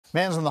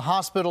Man's in the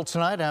hospital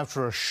tonight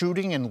after a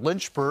shooting in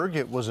Lynchburg.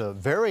 It was a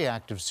very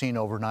active scene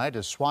overnight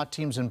as SWAT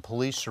teams and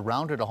police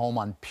surrounded a home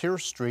on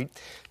Pierce Street.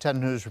 10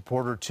 News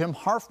reporter Tim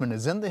Harfman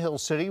is in the Hill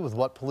City with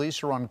what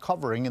police are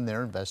uncovering in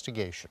their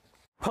investigation.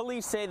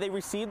 Police say they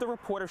received the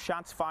report of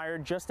shots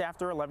fired just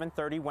after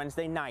 11:30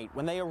 Wednesday night.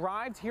 When they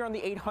arrived here on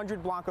the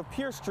 800 block of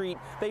Pierce Street,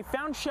 they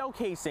found shell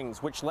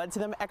casings, which led to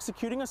them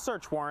executing a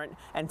search warrant,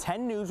 and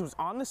 10 News was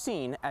on the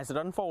scene as it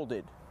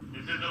unfolded.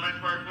 This is the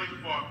Lynchburg Police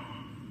Department.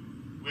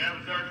 We have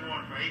a search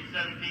warrant for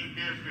 817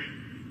 Pierce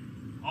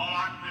Street. All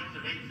occupants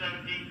of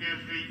 817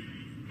 Pierce Street,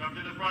 come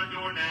to the front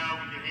door now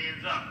with your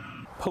hands up.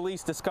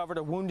 Police discovered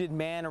a wounded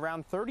man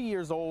around 30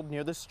 years old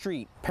near the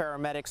street.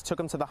 Paramedics took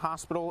him to the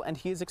hospital and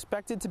he is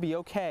expected to be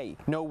okay.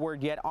 No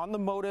word yet on the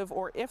motive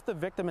or if the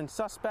victim and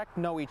suspect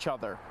know each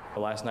other.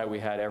 Last night we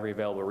had every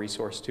available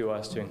resource to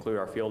us to include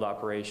our field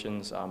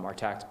operations, our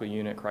tactical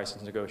unit,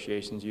 crisis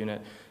negotiations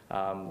unit.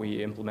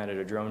 We implemented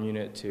a drone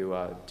unit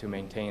to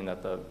maintain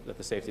that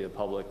the safety of the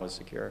public was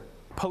secure.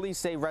 Police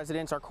say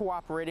residents are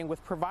cooperating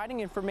with providing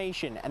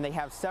information and they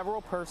have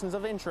several persons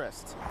of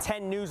interest.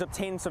 10 News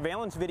obtained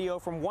surveillance video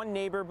from one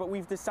neighbor, but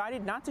we've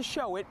decided not to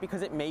show it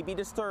because it may be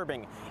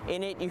disturbing.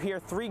 In it, you hear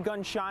 3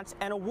 gunshots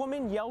and a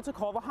woman yell to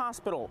call the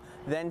hospital,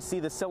 then see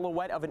the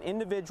silhouette of an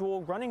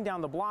individual running down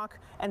the block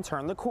and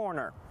turn the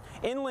corner.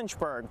 In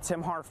Lynchburg,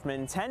 Tim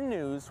Harfman, 10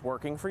 News,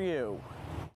 working for you.